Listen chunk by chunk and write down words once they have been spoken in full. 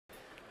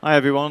Hi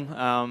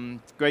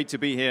everyone, great to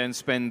be here and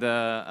spend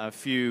a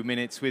few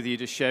minutes with you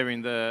just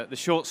sharing the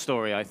short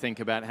story, I think,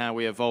 about how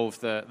we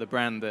evolved the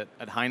brand at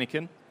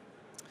Heineken.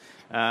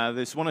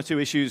 There's one or two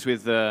issues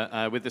with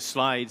the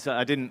slides.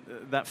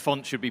 That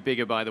font should be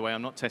bigger, by the way.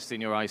 I'm not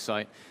testing your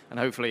eyesight, and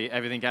hopefully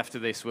everything after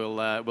this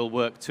will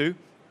work too.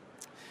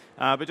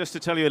 But just to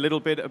tell you a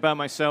little bit about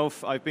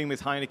myself, I've been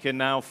with Heineken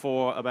now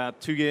for about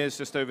 2 years,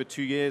 just over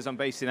 2 years. I'm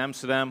based in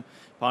Amsterdam,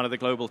 part of the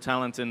global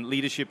talent and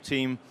leadership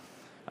team,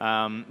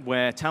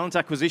 where talent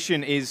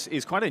acquisition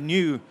is quite a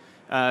new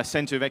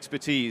center of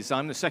expertise.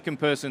 I'm the second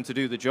person to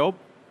do the job.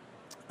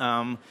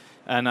 And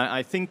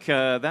I think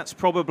that's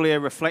probably a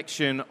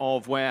reflection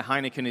of where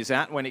Heineken is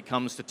at when it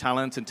comes to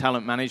talent and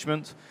talent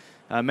management.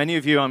 Many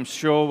of you, I'm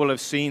sure, will have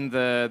seen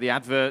the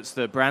adverts,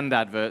 the brand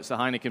adverts, the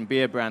Heineken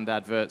beer brand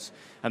adverts,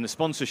 and the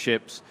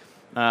sponsorships.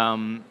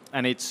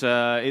 And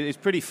it's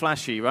pretty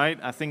flashy, right?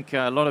 I think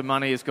a lot of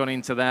money has gone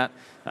into that.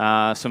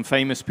 Some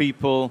famous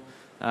people.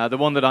 The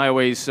one that I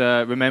always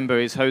remember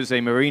is Jose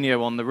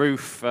Mourinho on the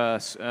roof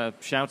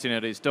shouting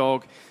at his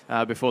dog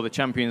before the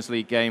Champions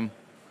League game.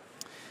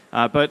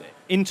 But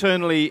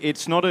internally,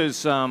 it's not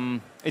as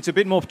it's a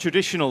bit more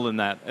traditional than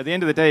that. At the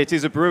end of the day, it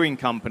is a brewing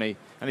company,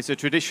 and it's a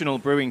traditional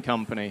brewing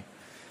company.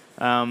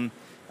 And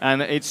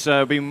it's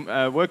been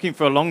working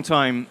for a long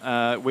time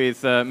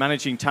with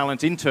managing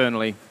talent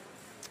internally.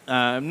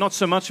 Not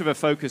so much of a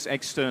focus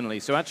externally.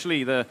 So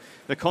actually the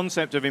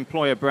concept of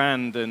employer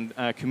brand and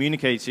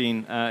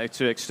communicating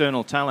to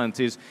external talent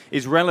is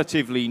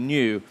relatively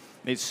new.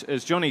 It's,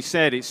 as Johnny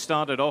said, it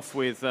started off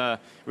with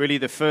really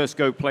the first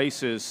Go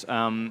Places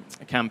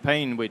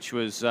campaign, which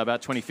was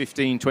about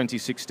 2015,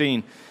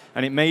 2016,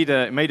 and it made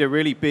a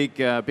really big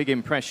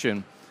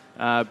impression.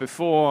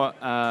 Before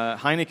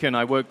Heineken,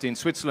 I worked in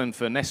Switzerland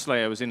for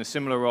Nestlé. I was in a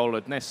similar role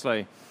at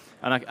Nestlé,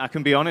 and I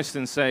can be honest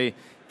and say,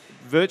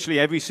 virtually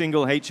every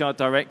single HR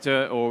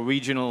director or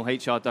regional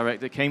HR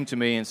director came to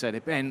me and said, hey,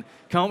 Ben,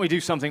 can't we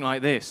do something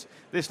like this?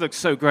 This looks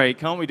so great.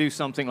 Can't we do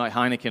something like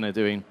Heineken are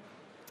doing?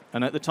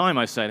 And at the time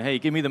I said, hey,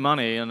 give me the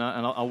money and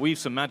I'll weave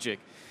some magic.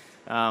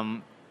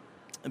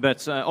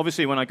 But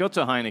obviously when I got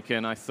to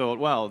Heineken, I thought,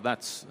 well,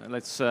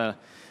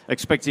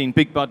 expecting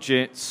big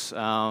budgets,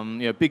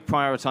 big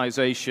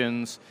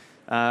prioritizations.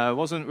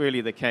 Wasn't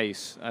really the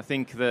case. I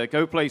think the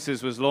Go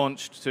Places was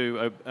launched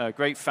to a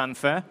great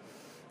fanfare.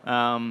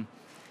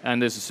 And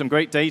there's some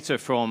great data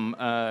from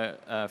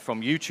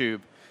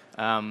YouTube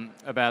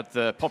about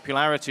the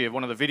popularity of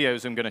one of the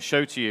videos I'm going to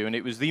show to you. And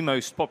it was the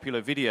most popular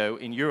video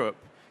in Europe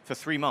for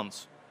 3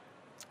 months,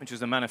 which was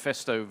the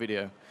manifesto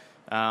video.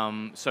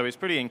 So it's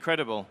pretty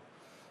incredible.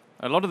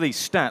 A lot of these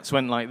stats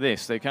went like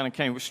this. They kind of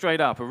came straight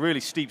up, a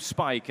really steep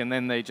spike, and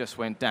then they just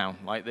went down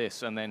like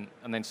this, and then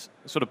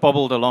sort of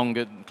bobbled along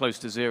at close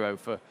to zero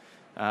for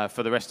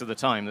the rest of the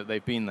time that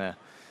they've been there.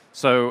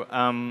 So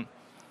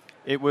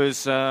it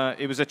was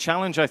a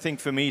challenge, I think,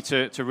 for me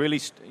to really,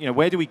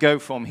 where do we go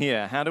from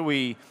here? How do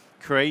we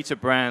create a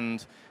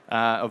brand,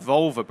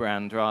 evolve a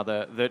brand,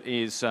 rather, that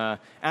is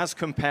as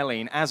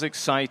compelling, as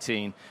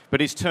exciting,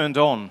 but is turned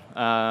on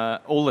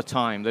all the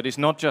time, that is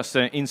not just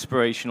an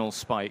inspirational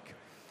spike.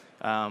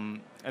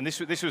 And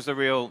this was the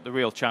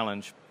real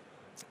challenge.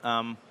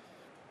 I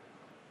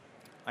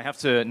have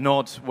to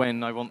nod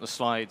when I want the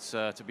slides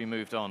to be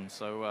moved on.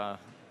 So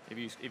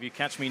if you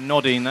catch me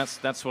nodding,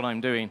 that's what I'm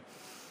doing.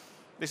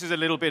 This is a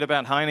little bit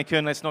about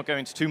Heineken. Let's not go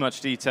into too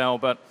much detail,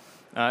 but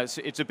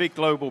it's a big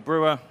global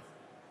brewer.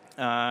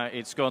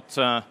 It's got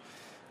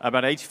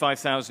about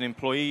 85,000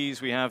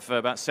 employees. We have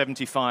about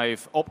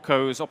 75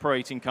 opcos,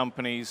 operating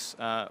companies,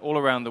 all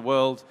around the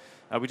world.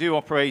 We do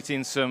operate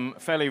in some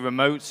fairly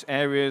remote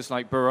areas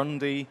like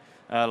Burundi,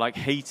 like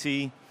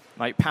Haiti,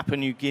 like Papua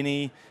New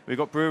Guinea. We've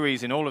got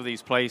breweries in all of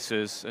these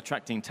places.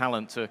 Attracting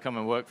talent to come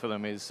and work for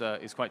them is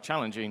quite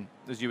challenging,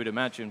 as you would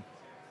imagine.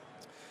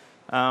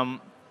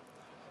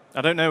 I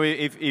don't know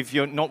if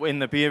you're not in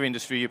the beer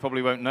industry, you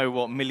probably won't know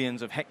what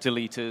millions of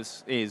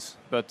hectoliters is,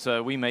 but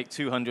we make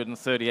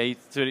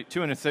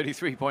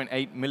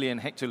 233.8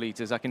 million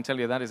hectoliters. I can tell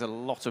you that is a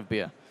lot of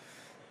beer.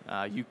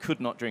 You could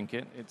not drink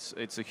it.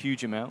 It's a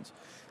huge amount.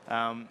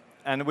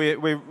 And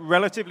we're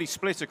relatively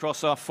split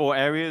across our 4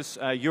 areas.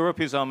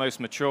 Europe is our most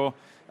mature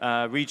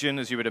region,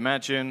 as you would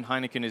imagine.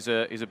 Heineken is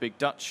a big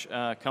Dutch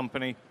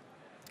company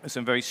with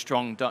some very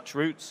strong Dutch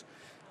roots.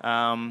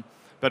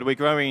 But we're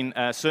growing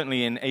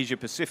certainly in Asia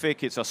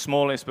Pacific. It's our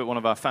smallest, but one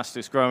of our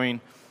fastest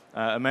growing.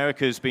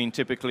 America has been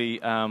typically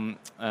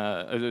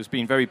has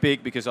been very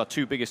big because our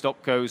 2 biggest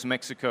opcos,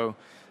 Mexico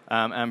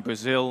and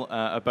Brazil,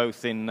 are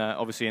both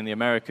obviously in the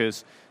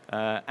Americas.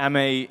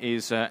 AME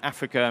is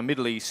Africa,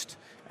 Middle East,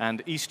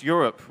 and East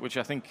Europe, which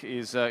I think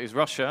is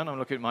Russia. And I'm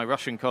looking at my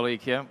Russian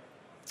colleague here.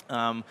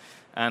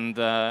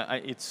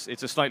 It's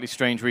a slightly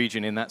strange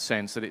region in that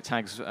sense that it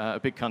tags a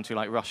big country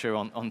like Russia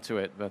onto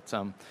it, but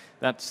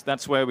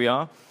that's where we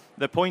are.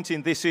 The point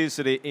in this is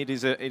that it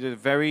is a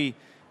very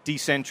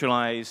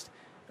decentralized,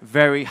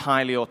 very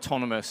highly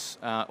autonomous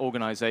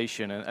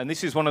organization, and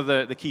this is one of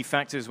the key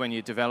factors when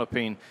you're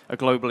developing a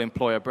global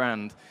employer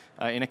brand.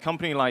 In a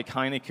company like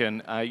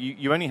Heineken,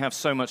 you only have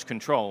so much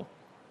control.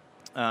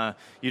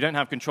 you don't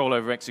have control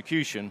over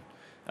execution.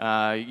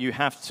 You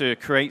have to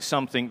create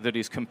something that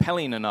is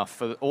compelling enough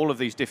for all of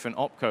these different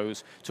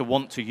opcos to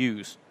want to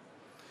use.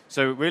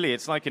 So really,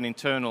 it's like an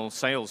internal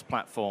sales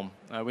platform.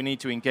 We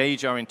need to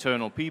engage our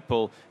internal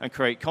people and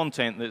create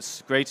content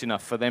that's great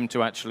enough for them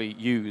to actually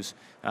use.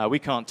 We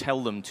can't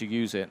tell them to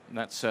use it.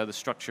 That's the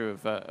structure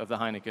of the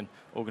Heineken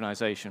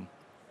organization.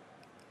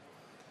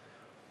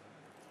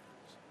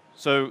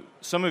 So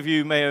some of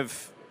you may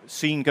have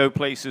seen Go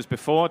Places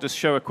before. Just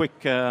show a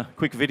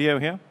quick video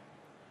here.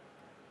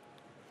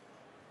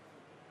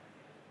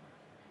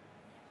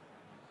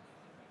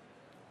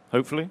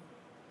 Hopefully.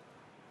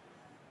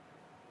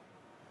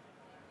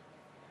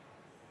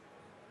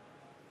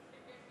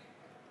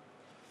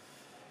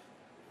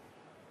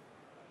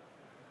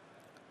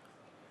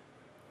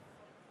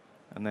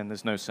 And then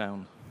there's no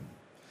sound.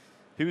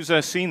 Who's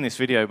seen this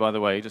video, by the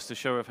way? Just a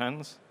show of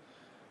hands.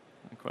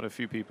 Quite a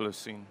few people have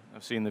seen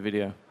the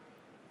video.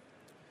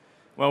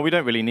 Well, we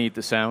don't really need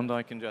the sound.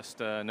 I can just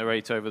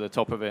narrate over the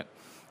top of it.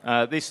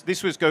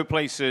 This was Go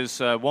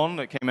Places 1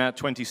 that came out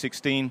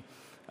 2016.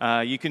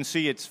 You can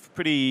see it's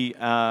pretty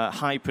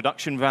high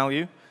production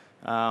value.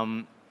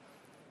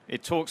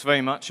 It talks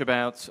very much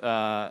about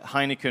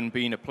Heineken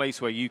being a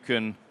place where you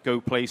can go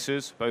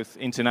places, both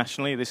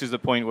internationally. This is the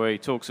point where he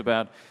talks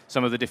about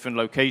some of the different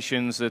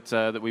locations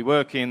that we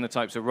work in, the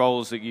types of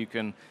roles that you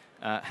can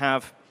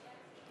have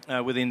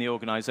within the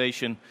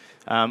organization.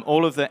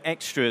 All of the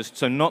extras,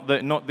 so not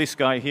this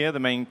guy here, the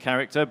main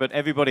character, but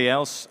everybody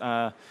else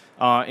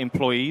are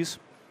employees.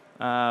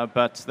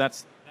 But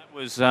that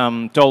was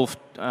Dolph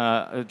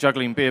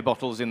juggling beer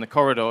bottles in the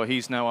corridor.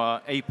 He's now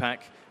our APAC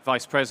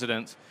vice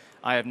president.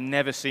 I have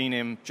never seen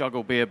him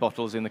juggle beer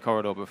bottles in the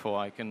corridor before.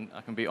 I can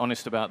be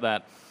honest about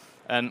that.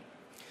 And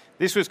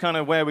this was kind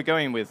of where we're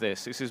going with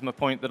this. This is my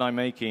point that I'm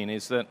making,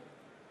 is that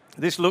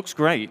this looks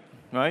great,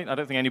 right? I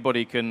don't think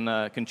anybody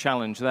can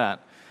challenge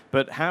that.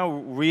 But how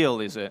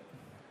real is it?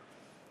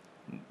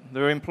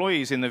 There are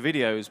employees in the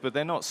videos, but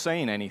they're not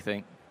saying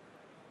anything.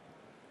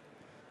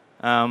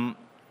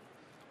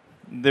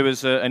 There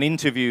was an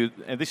interview.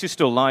 This is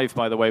still live,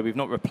 by the way. We've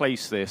not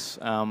replaced this.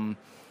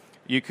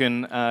 You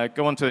can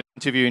go onto the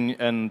interview,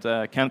 and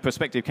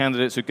prospective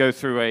candidates would go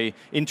through a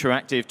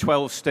interactive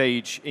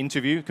 12-stage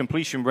interview.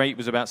 Completion rate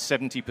was about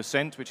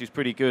 70%, which is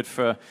pretty good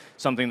for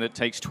something that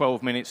takes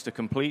 12 minutes to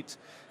complete.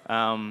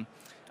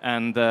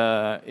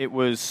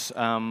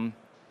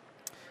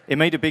 It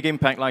made a big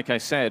impact, like I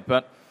said.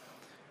 But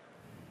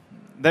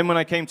then when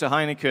I came to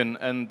Heineken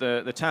and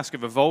the task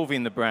of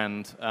evolving the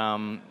brand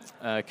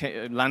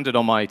landed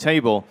on my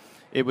table,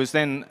 it was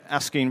then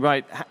asking,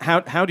 right,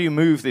 how do you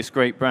move this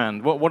great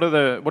brand? What are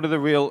the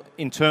real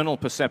internal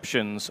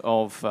perceptions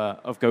of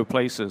Go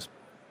Places?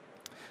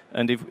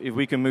 And if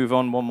we can move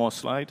on one more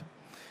slide.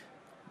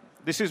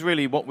 This is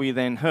really what we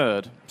then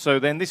heard. So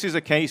then this is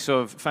a case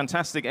of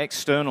fantastic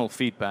external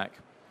feedback.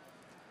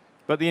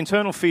 But the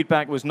internal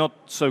feedback was not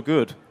so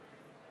good.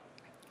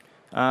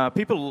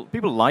 People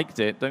liked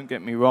it, don't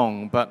get me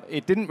wrong, but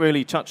it didn't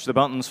really touch the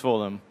buttons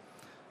for them.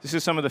 This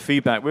is some of the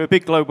feedback. We're a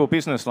big global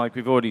business, like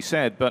we've already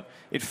said, but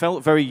it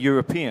felt very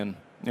European.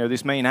 You know,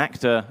 this main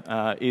actor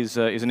is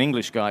an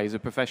English guy. He's a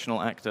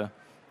professional actor.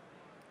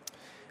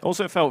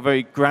 Also felt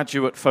very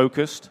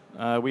graduate-focused.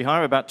 We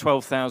hire about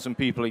 12,000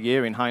 people a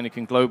year in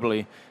Heineken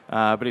globally,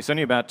 but it's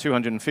only about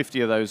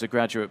 250 of those are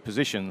graduate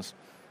positions.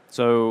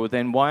 So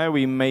then why are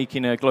we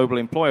making a global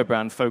employer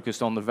brand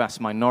focused on the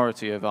vast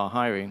minority of our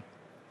hiring?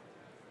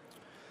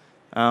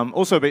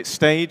 Also a bit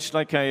staged,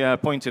 like I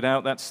pointed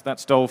out.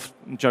 That's Dolph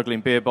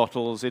juggling beer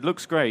bottles. It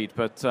looks great,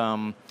 but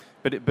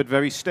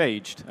very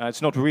staged.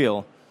 It's not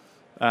real.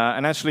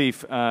 And actually,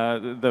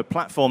 the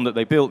platform that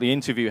they built, the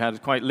interview,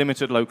 had quite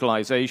limited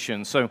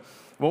localization. So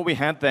what we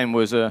had then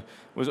was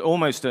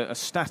almost a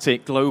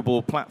static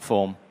global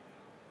platform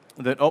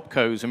that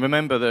opcos, and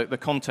remember the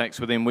context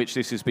within which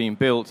this is being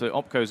built, the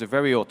opcos are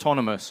very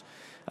autonomous.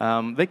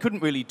 They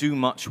couldn't really do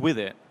much with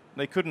it.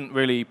 They couldn't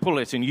really pull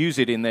it and use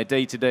it in their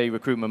day-to-day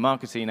recruitment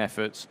marketing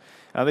efforts.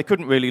 They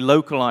couldn't really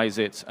localize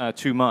it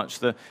too much.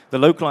 The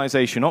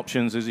localization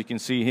options, as you can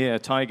see here,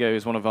 Tiger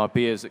is one of our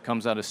beers that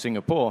comes out of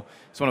Singapore.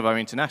 It's one of our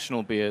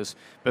international beers.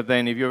 But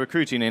then if you're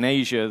recruiting in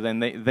Asia, then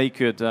they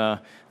could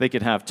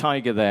have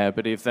Tiger there.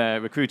 But if they're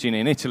recruiting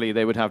in Italy,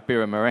 they would have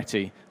Birra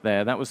Moretti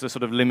there. That was the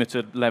sort of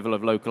limited level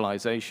of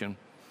localization.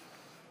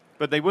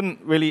 But they wouldn't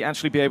really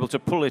actually be able to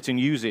pull it and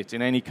use it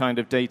in any kind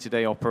of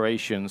day-to-day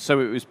operation. So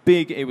it was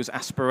big, it was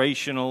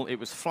aspirational, it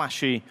was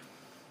flashy.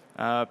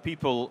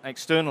 People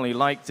externally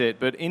liked it,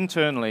 but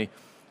internally,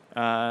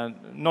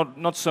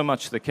 not so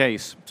much the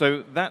case.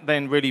 So that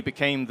then really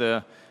became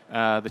the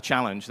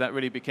challenge. That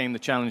really became the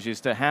challenge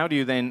as to how do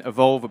you then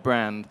evolve a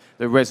brand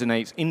that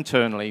resonates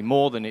internally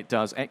more than it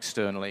does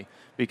externally?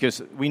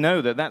 Because we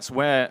know that that's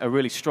where a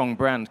really strong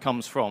brand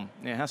comes from.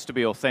 It has to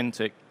be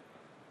authentic.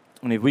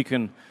 And if we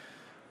can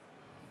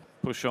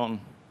push on.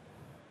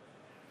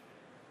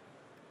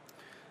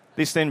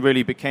 This then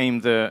really became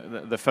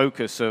the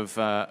focus of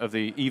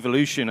the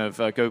evolution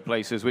of Go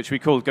Places, which we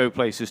called Go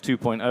Places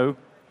 2.0.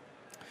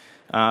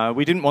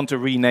 We didn't want to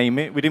rename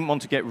it. We didn't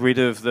want to get rid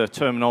of the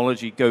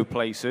terminology "Go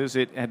Places."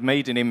 It had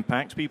made an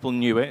impact. People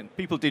knew it.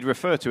 People did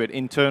refer to it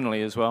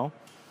internally as well.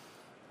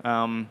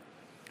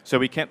 So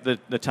we kept the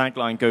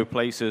tagline "Go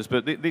Places,"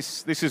 but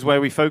this is where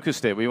we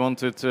focused it. We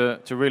wanted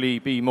to really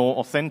be more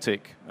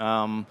authentic,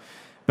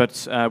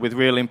 but with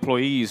real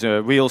employees,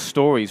 real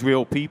stories,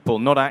 real people,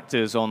 not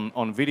actors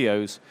on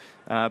videos.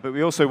 But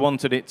we also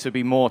wanted it to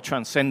be more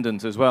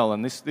transcendent as well,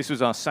 and this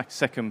was our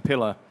second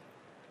pillar.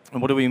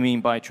 And what do we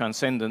mean by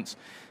transcendence?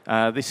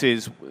 This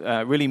is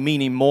really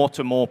meaning more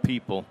to more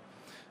people,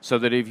 so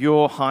that if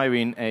you're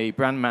hiring a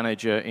brand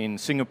manager in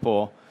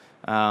Singapore,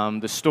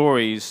 the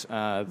stories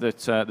and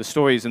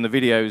the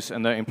videos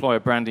and the employer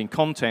branding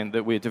content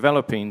that we're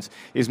developing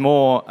is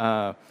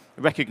more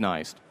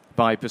recognized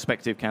by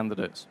prospective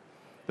candidates.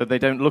 That they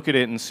don't look at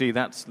it and see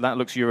that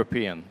looks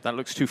European, that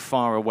looks too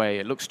far away,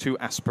 it looks too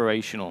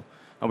aspirational.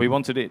 And we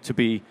wanted it to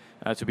be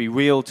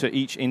real to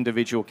each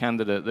individual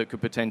candidate that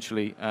could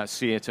potentially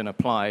see it and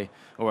apply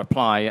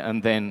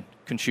and then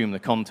consume the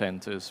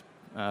content, as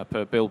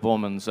per Bill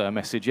Borman's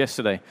message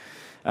yesterday.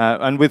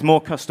 And with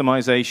more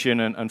customization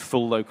and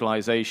full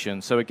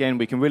localization. So again,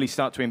 we can really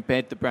start to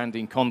embed the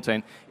branding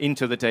content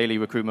into the daily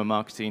recruitment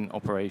marketing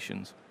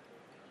operations.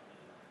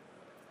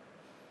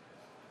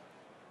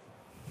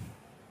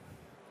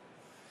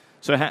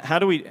 So how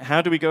do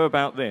we go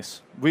about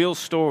this? Real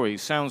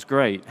stories sounds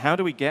great. How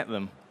do we get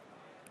them?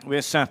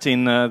 We're sat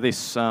in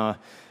this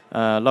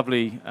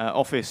lovely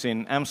office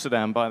in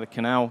Amsterdam by the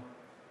canal.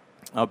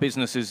 Our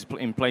business is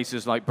in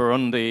places like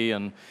Burundi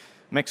and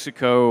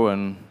Mexico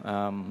and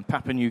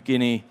Papua New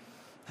Guinea.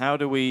 How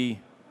do we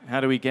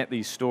get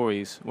these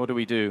stories? What do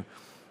we do?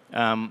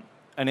 And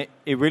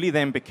it really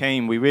then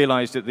became, we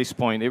realized at this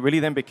point, it really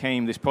then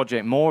became this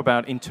project more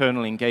about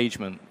internal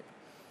engagement.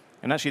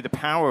 And actually the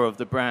power of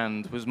the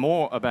brand was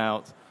more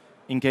about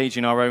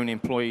engaging our own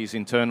employees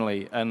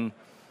internally. And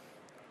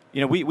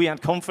we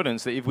had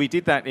confidence that if we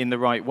did that in the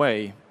right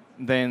way,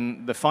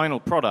 then the final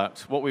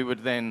product, what we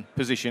would then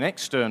position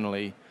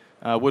externally,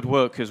 would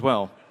work as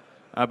well.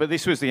 But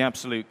this was the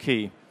absolute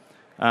key.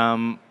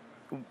 We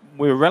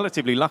were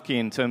relatively lucky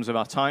in terms of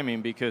our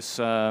timing because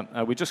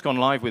we'd just gone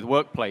live with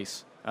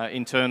Workplace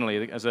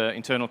internally as an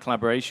internal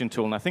collaboration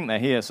tool, and I think they're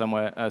here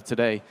somewhere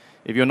today.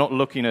 If you're not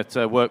looking at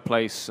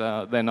Workplace,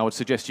 then I would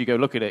suggest you go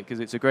look at it because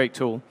it's a great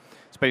tool.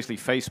 It's basically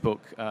Facebook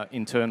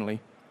internally.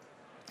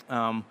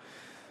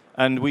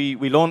 And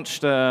we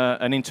launched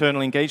an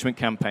internal engagement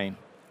campaign.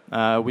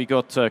 We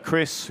got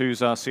Chris,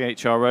 who's our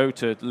CHRO,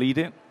 to lead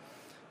it.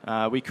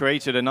 We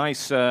created a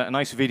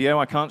nice video.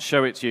 I can't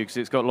show it to you because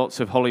it's got lots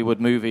of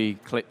Hollywood movie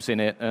clips in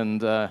it,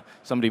 and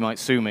somebody might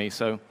sue me,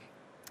 so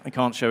I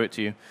can't show it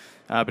to you.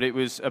 But it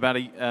was about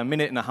a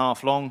minute and a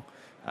half long,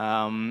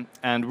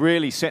 and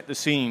really set the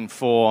scene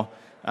for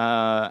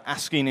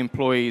asking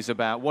employees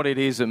about what it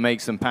is that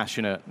makes them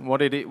passionate.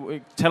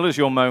 Tell us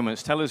your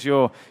moments. Tell us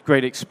your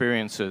great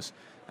experiences.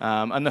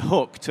 And the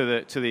hook to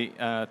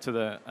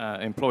the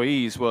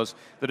employees was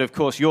that, of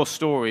course, your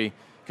story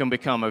can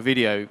become a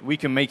video. We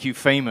can make you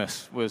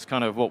famous was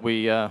kind of what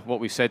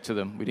we said to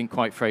them. We didn't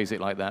quite phrase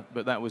it like that,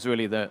 but that was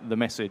really the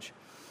message.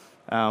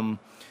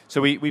 So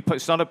we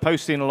started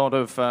posting a lot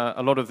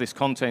of this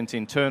content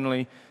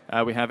internally.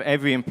 We have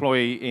every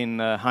employee in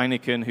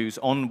Heineken who's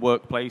on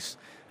Workplace.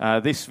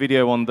 This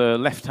video on the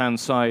left-hand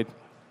side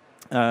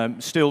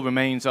still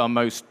remains our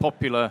most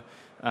popular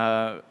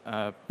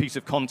piece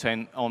of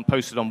content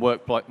posted on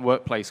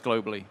Workplace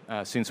globally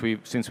since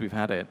we've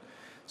had it.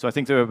 So I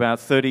think there are about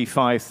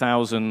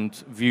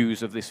 35,000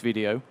 views of this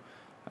video.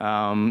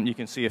 You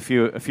can see a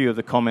few of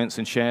the comments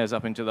and shares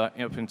up into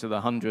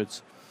the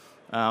hundreds.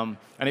 And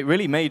it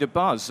really made a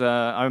buzz.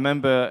 I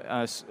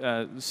remember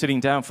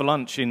sitting down for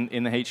lunch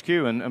in the HQ,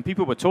 and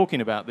people were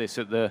talking about this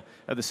at the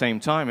same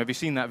time. Have you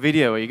seen that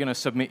video? Are you going to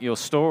submit your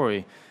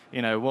story?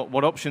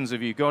 What options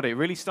have you got? It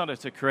really started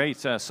to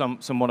create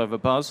somewhat of a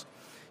buzz.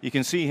 You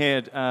can see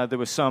here there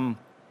were some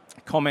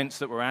comments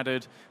that were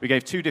added. We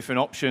gave 2 different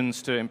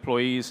options to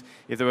employees.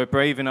 If they were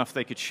brave enough,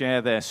 they could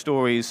share their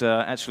stories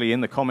actually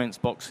in the comments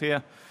box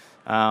here.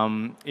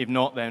 If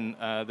not, then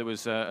there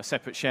was a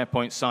separate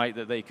SharePoint site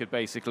that they could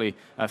basically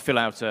fill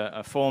out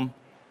a form.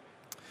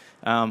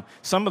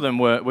 Some of them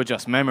were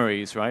just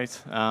memories,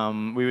 right?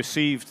 We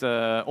received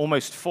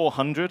almost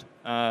 400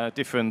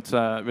 different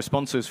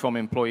responses from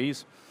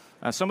employees.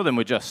 Some of them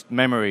were just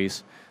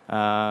memories,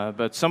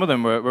 but some of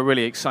them were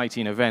really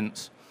exciting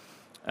events.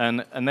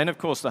 And then, of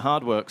course, the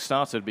hard work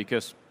started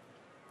because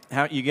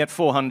you get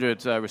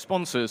 400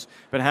 responses,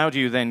 but how do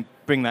you then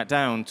bring that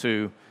down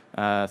to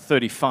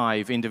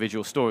 35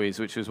 individual stories,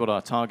 which is what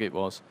our target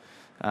was.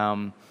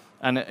 And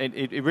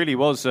it really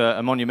was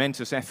a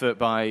monumentous effort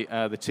by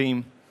the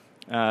team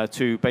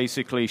to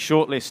basically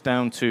shortlist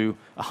down to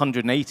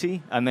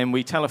 180, and then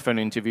we telephone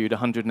interviewed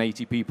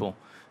 180 people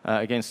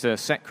against a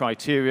set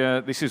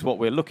criteria. This is what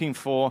we're looking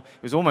for.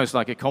 It was almost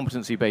like a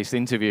competency-based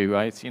interview,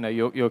 right? You know,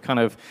 you're kind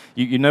of,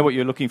 you know what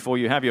you're looking for,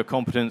 you have your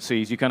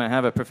competencies, you kind of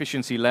have a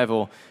proficiency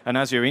level, and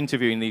as you're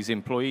interviewing these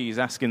employees,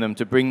 asking them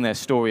to bring their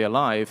story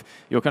alive,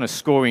 you're kind of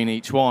scoring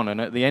each one, and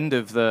at the end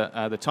of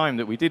the time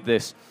that we did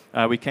this,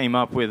 we came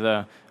up with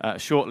a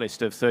short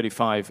list of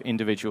 35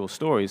 individual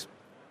stories.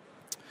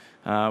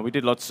 We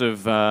did lots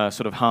of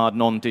sort of hard,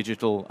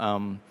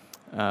 non-digital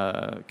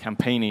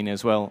campaigning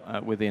as well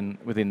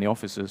within the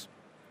offices.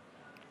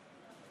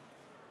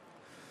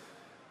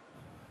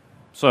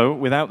 So,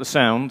 without the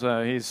sound,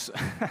 here's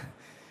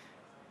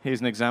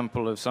an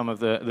example of some of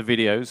the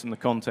videos and the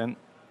content.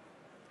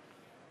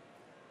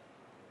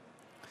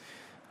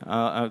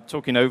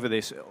 Talking over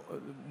this,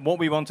 what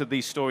we wanted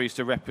these stories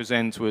to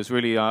represent was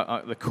really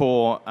the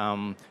core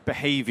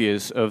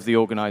behaviours of the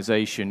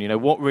organisation. You know,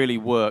 what really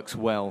works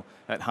well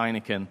at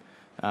Heineken.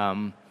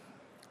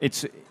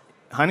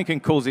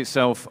 Heineken calls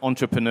itself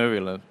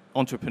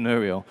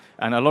entrepreneurial,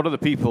 and a lot of the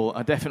people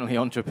are definitely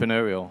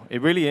entrepreneurial.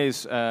 It really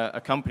is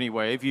a company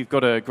where if you've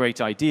got a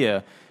great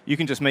idea, you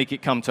can just make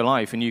it come to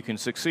life and you can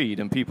succeed,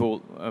 and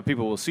people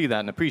will see that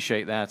and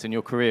appreciate that, and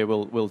your career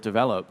will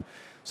develop.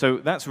 So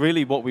that's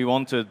really what we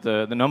wanted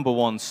the number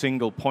one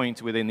single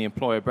point within the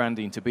employer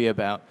branding to be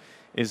about,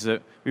 is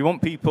that we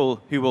want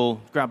people who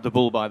will grab the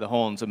bull by the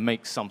horns and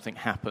make something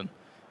happen.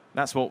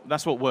 That's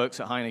what works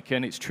at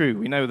Heineken. It's true.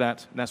 We know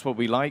that. That's what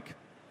we like.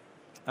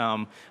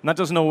 And that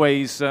doesn't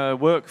always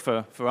work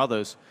for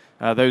others.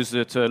 Those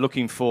that are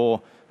looking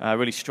for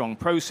really strong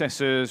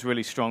processes,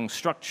 really strong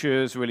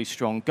structures, really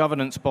strong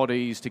governance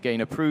bodies to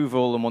gain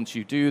approval, and once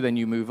you do, then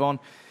you move on.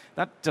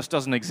 That just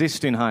doesn't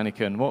exist in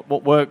Heineken.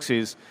 What works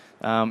is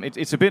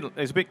it's a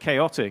bit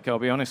chaotic, I'll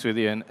be honest with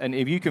you, and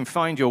if you can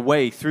find your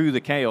way through the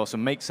chaos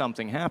and make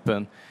something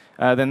happen,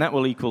 then that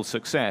will equal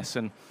success.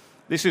 And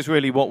this is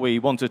really what we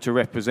wanted to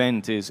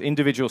represent, is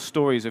individual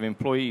stories of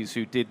employees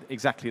who did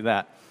exactly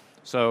that.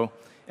 So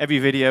every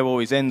video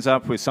always ends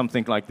up with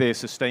something like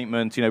this, a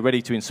statement, you know,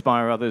 ready to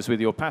inspire others with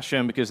your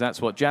passion, because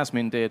that's what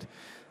Jasmine did.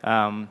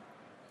 And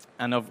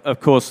of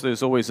course,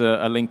 there's always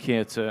a link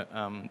here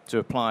to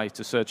apply,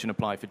 to search and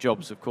apply for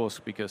jobs, of course,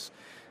 because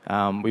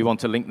we want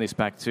to link this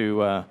back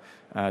to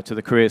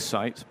the careers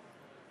site.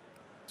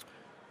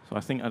 So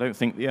I don't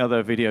think the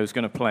other video is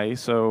going to play,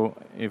 so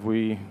if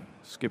we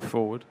skip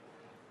forward.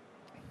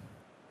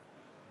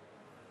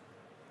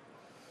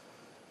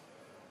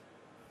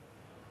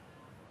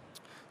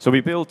 So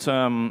we built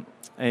a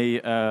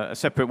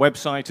separate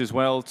website as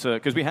well,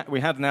 because we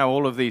had now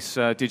all of these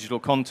digital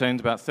content,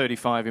 about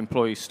 35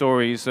 employee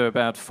stories,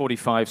 about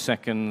 45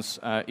 seconds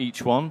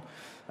each one,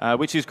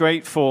 which is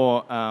great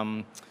for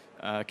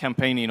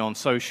campaigning on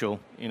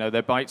social. You know,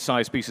 they're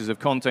bite-sized pieces of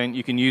content.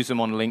 You can use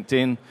them on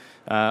LinkedIn.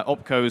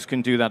 Opcos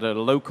can do that at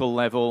a local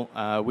level.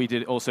 We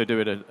did also do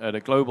it at a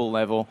global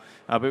level.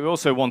 But we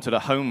also wanted a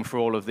home for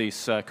all of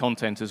this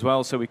content as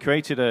well. So we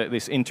created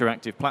this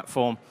interactive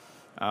platform.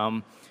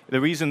 The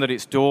reason that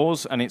it's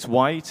doors and it's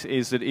white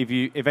is that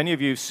if any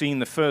of you have seen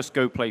the first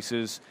Go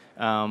Places,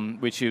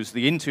 which is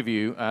the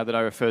interview that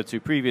I referred to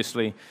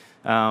previously,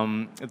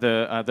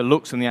 the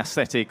looks and the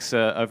aesthetics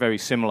are very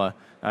similar.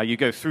 You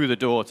go through the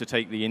door to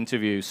take the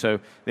interview. So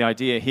the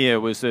idea here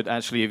was that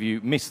actually if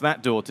you miss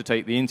that door to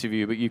take the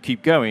interview, but you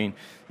keep going,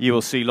 you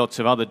will see lots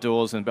of other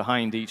doors, and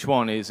behind each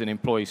one is an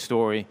employee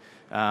story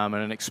and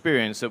an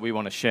experience that we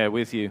want to share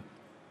with you.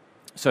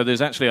 So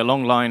there's actually a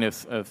long line of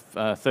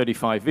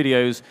 35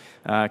 videos,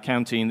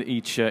 counting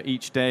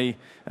each day.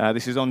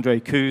 This is Andre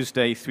Kuh's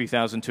day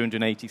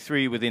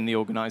 3,283 within the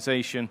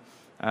organization.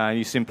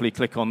 You simply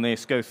click on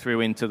this, go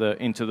through into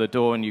the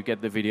door, and you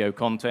get the video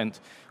content.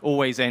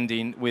 Always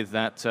ending with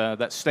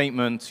that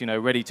statement, you know,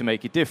 ready to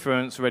make a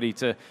difference, ready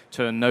to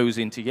turn no's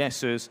into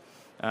yeses,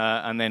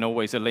 and then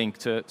always a link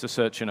to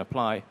search and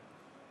apply.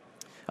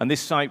 And this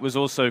site was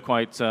also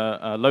quite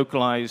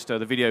localized.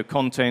 The video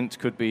content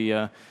could be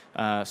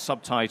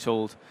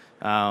subtitled.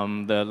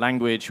 The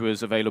language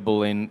was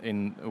available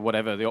in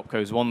whatever the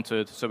opcos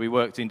wanted. So we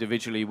worked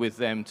individually with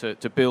them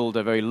to build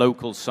a very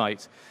local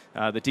site.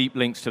 The deep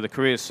links to the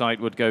careers site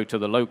would go to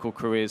the local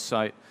careers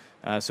site.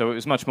 So it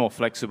was much more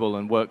flexible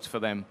and worked for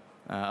them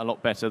a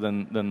lot better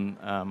than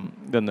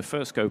the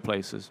first Go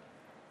Places.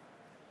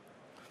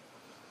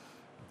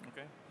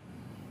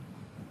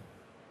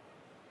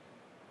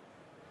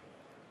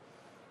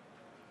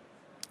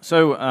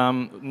 So,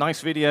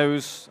 nice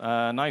videos,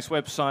 nice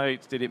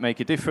website. Did it make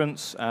a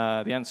difference?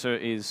 The answer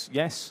is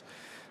yes.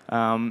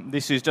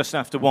 This is just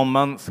after 1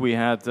 month. We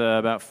had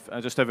about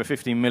just over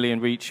 15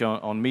 million reach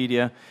on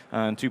media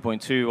and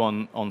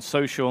 2.2 on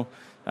social.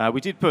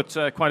 We did put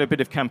quite a bit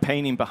of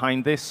campaigning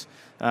behind this,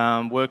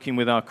 working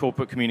with our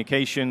corporate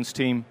communications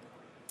team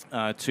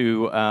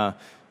to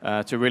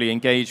really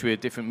engage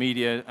with different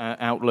media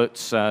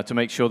outlets to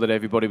make sure that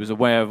everybody was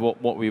aware of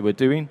what we were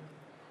doing.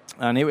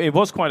 And it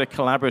was quite a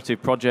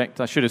collaborative project.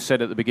 I should have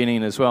said at the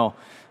beginning as well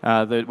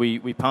that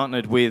we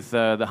partnered with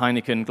the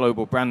Heineken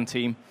global brand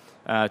team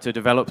to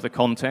develop the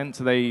content.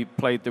 They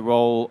played the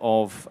role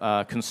of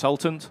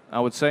consultant, I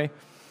would say.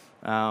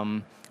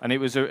 And it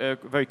was a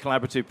very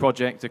collaborative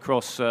project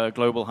across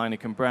global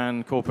Heineken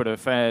brand, corporate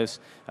affairs,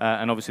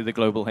 and obviously the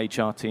global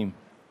HR team.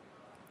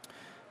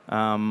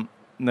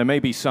 There may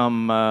be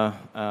some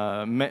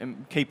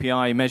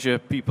KPI measure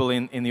people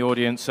in the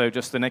audience, so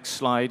just the next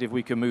slide, if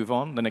we can move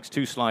on. The next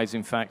 2 slides,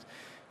 in fact,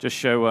 just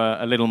show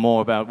a little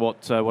more about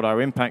what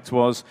our impact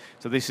was.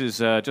 So this is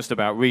just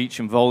about reach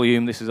and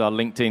volume. This is our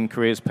LinkedIn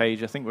careers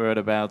page. I think we're at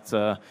about,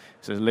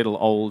 it's a little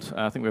old,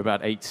 I think we're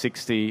about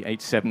 860,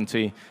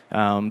 870.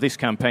 This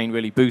campaign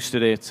really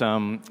boosted it.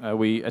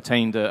 We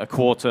attained a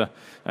quarter,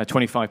 a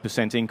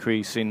 25%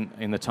 increase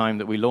in the time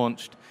that we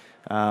launched.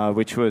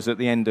 Which was at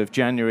the end of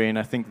January, and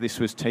I think this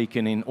was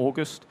taken in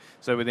August.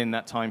 So within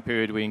that time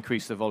period, we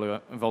increased the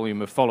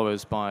volume of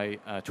followers by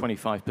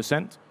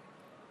 25%.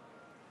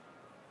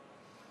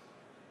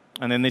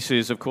 And then this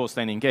is, of course,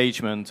 then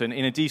engagement. And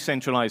in a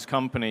decentralized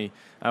company,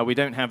 we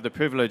don't have the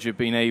privilege of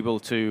being able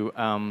to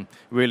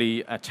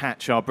really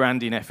attach our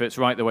branding efforts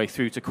right the way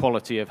through to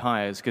quality of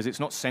hires, because it's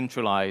not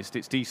centralized,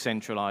 it's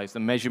decentralized. The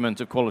measurement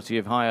of quality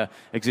of hire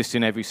exists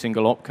in every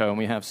single opco, and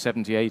we have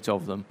 78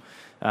 of them.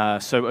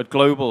 So at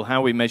Global,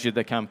 how we measured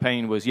the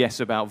campaign was, yes,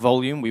 about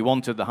volume. We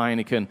wanted the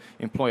Heineken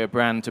employer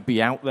brand to be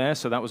out there,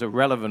 so that was a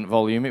relevant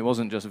volume. It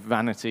wasn't just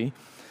vanity,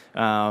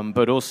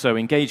 but also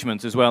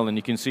engagement as well. And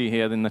you can see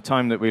here, in the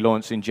time that we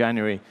launched in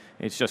January,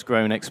 it's just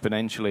grown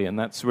exponentially. And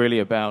that's really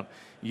about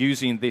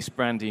using this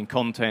branding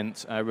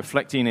content,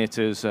 reflecting it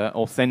as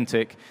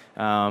authentic,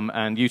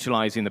 and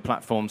utilizing the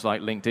platforms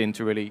like LinkedIn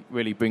to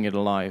really bring it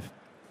alive.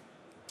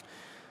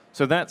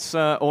 So that's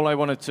all I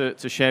wanted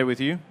to share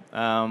with you.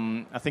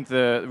 I think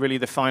really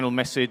the final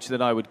message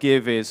that I would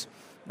give is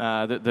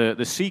that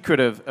the secret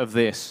of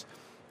this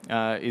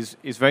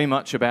is very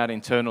much about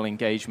internal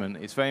engagement.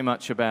 It's very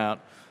much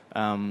about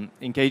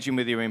engaging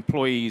with your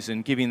employees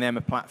and giving them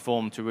a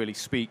platform to really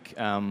speak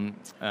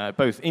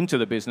both into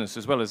the business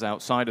as well as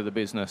outside of the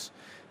business.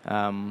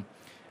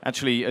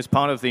 Actually, as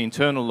part of the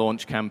internal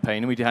launch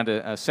campaign, we had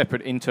a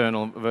separate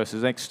internal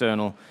versus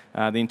external.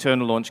 The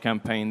internal launch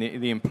campaign,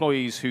 the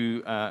employees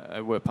who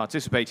were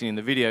participating in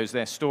the videos,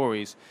 their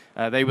stories,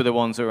 they were the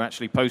ones that were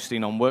actually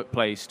posting on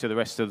Workplace to the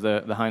rest of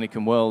the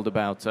Heineken world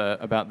about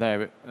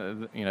their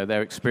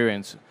their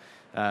experience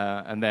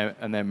and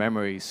their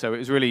memories. So it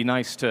was really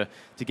nice to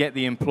get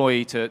the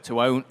employee to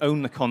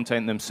own the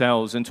content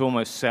themselves and to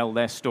almost sell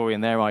their story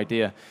and their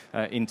idea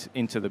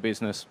into the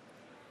business.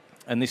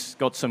 And this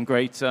got some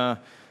great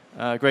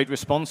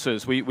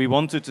responses. We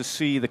wanted to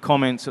see the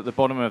comments at the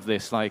bottom of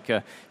this, like,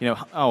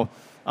 oh,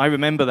 I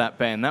remember that,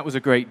 Ben. That was a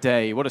great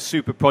day. What a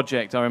super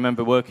project. I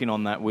remember working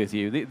on that with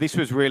you. This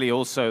was really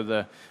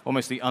also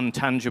almost the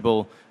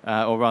untangible,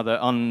 or rather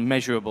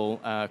unmeasurable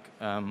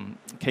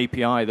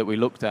KPI that we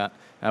looked at,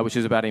 which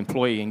is about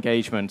employee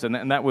engagement.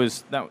 And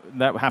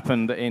that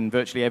happened in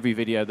virtually every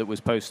video that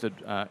was posted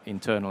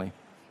internally.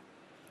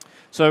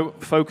 So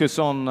focus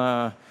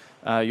on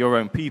your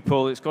own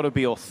people. It's got to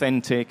be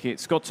authentic.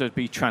 It's got to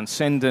be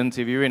transcendent.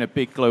 If you're in a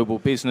big global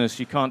business,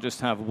 you can't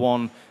just have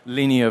one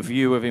linear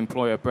view of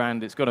employer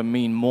brand. It's got to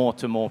mean more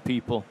to more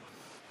people.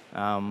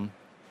 And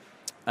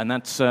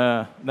that's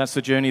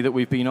the journey that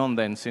we've been on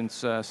then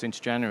since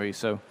January.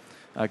 So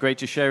great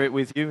to share it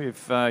with you.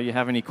 If you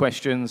have any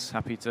questions,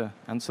 happy to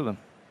answer them.